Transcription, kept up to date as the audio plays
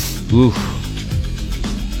Oof.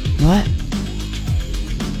 What?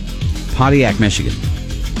 Pontiac, Michigan.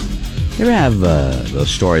 You ever have those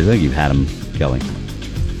stories? I think you've had them, Kelly,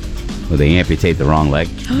 where they amputate the wrong leg?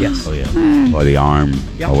 Yes. Oh, yeah. Or the arm,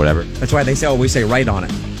 or whatever. That's why they always say right on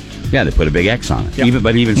it. Yeah, they put a big X on it.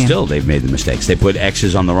 Yep. Even still, they've made the mistakes. They put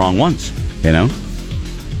X's on the wrong ones, you know?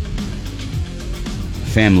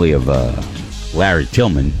 Family of Larry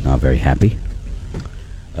Tillman, not very happy.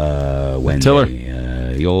 When Tiller.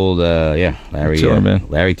 The old, Larry Tillerman.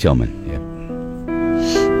 Larry Tillman, yeah.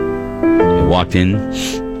 He walked in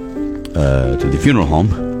to the funeral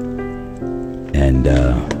home, and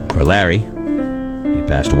for Larry, he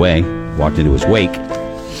passed away, walked into his wake,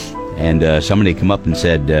 and somebody come up and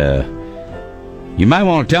said, you might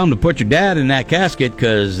want to tell him to put your dad in that casket,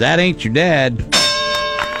 because that ain't your dad.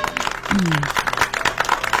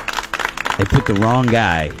 They put the wrong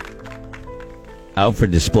guy out for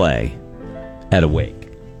display at a wake.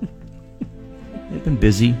 They've been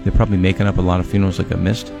busy. They're probably making up a lot of funerals like I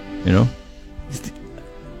missed, you know?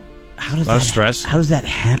 How does A lot of stress. How does that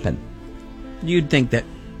happen? You'd think that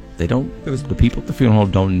They don't, the people at the funeral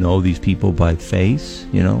home don't know these people by face,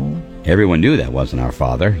 you know? Everyone knew that wasn't our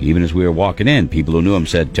father. Even as we were walking in, people who knew him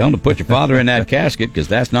said, tell him to put your father in that casket, because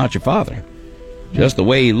that's not your father. Just the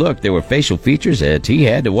way he looked, there were facial features that he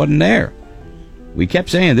had that wasn't there. We kept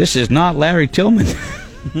saying, this is not Larry Tillman.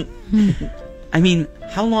 I mean,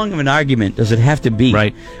 how long of an argument does it have to be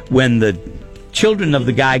when the children of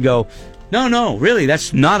the guy go, no, really,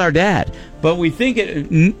 that's not our dad. But we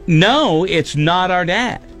think no, it's not our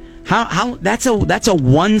dad. How that's a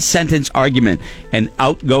one sentence argument, and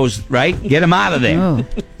out goes, get him out of there. Oh.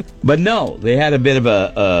 But no, they had a bit of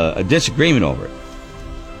a disagreement over it.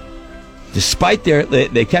 Despite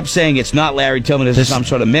they kept saying it's not Larry Tillman, this is some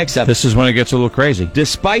sort of mix-up. This is when it gets a little crazy.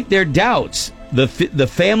 Despite their doubts, the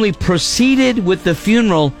family proceeded with the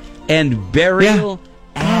funeral and burial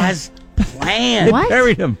as planned. What? They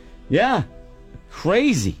buried him. Yeah.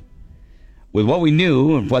 Crazy. With what we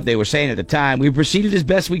knew and what they were saying at the time, we proceeded as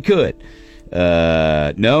best we could.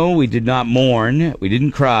 No, we did not mourn. We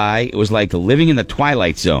didn't cry. It was like living in the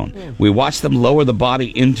Twilight Zone. We watched them lower the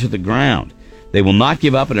body into the ground. They will not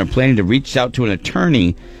give up and are planning to reach out to an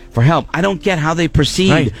attorney for help. I don't get how they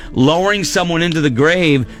proceed lowering someone into the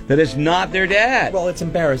grave that is not their dad. well, it's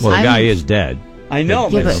embarrassing. Well, the guy is dead. I know,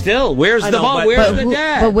 Yeah, but but- still, where's the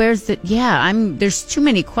dad? But where's the? Yeah, there's too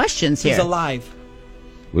many questions here. He's alive.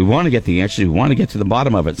 We want to get the answer. We want to get to the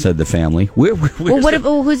bottom of it, said the family. Who's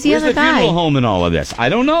who's the other guy? Funeral home in all of this? I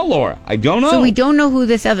don't know, Laura. I don't know. So we don't know who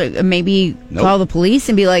this other. Maybe call the police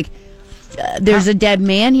and be like, "There's a dead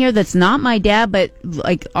man here that's not my dad, but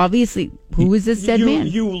obviously, who is this dead man?"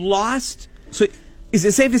 You lost. So is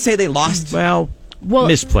it safe to say they lost? Well, Well,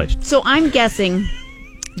 misplaced. So I'm guessing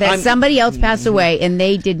that somebody else passed away and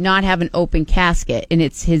they did not have an open casket, and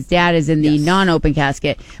it's his dad is in the non-open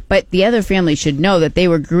casket. But the other family should know that they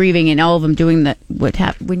were grieving, and all of them doing what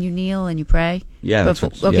happens when you kneel and you pray. Yeah, that's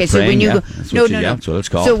what, okay. So praying, when you go, that's no, what no, so it's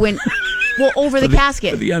called. So when, over the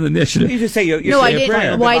casket. For the uninitiative. You just say you No, say I a prayer.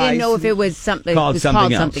 didn't. Well, I didn't know if it was something Called it was something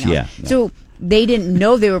called else. something else. Yeah, yeah. So they didn't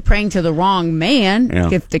know they were praying to the wrong man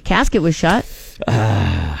if the casket was shut.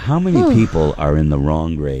 How many people are in the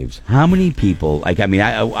wrong graves? How many people? I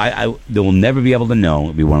they will never be able to know.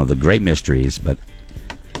 It'll be one of the great mysteries. But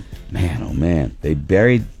man, oh man, they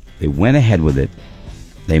went ahead with it.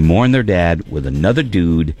 They mourned their dad with another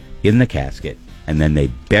dude in the casket, and then they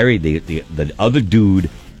buried the other dude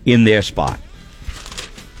in their spot.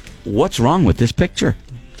 What's wrong with this picture?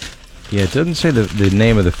 Yeah, it doesn't say the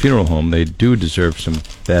name of the funeral home. They do deserve some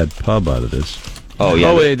bad pub out of this. Oh,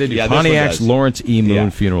 yeah. They do. Yeah, this one Pontiac's does. Lawrence E. Moon Yeah.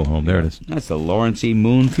 Funeral Home. There it is. That's the Lawrence E.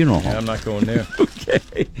 Moon Funeral Home. I'm not going there.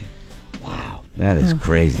 Okay. Wow, that is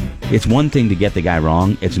crazy. It's one thing to get the guy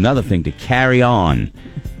wrong. It's another thing to carry on,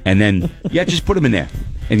 and then just put him in there.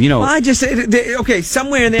 And Well, I just said, okay,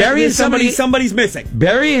 somewhere in there, Burying somebody's missing.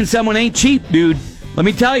 burying someone ain't cheap, dude. Let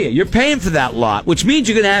me tell you, you're paying for that lot, which means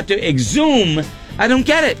you're going to have to exhume. I don't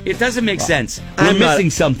get it. It doesn't make sense. We're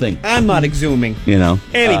missing something. I'm not exhuming. You know.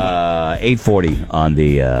 Anyway. 8:40 on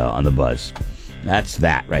the buzz. That's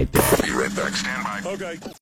that right there. Be right back. Stand by. Okay.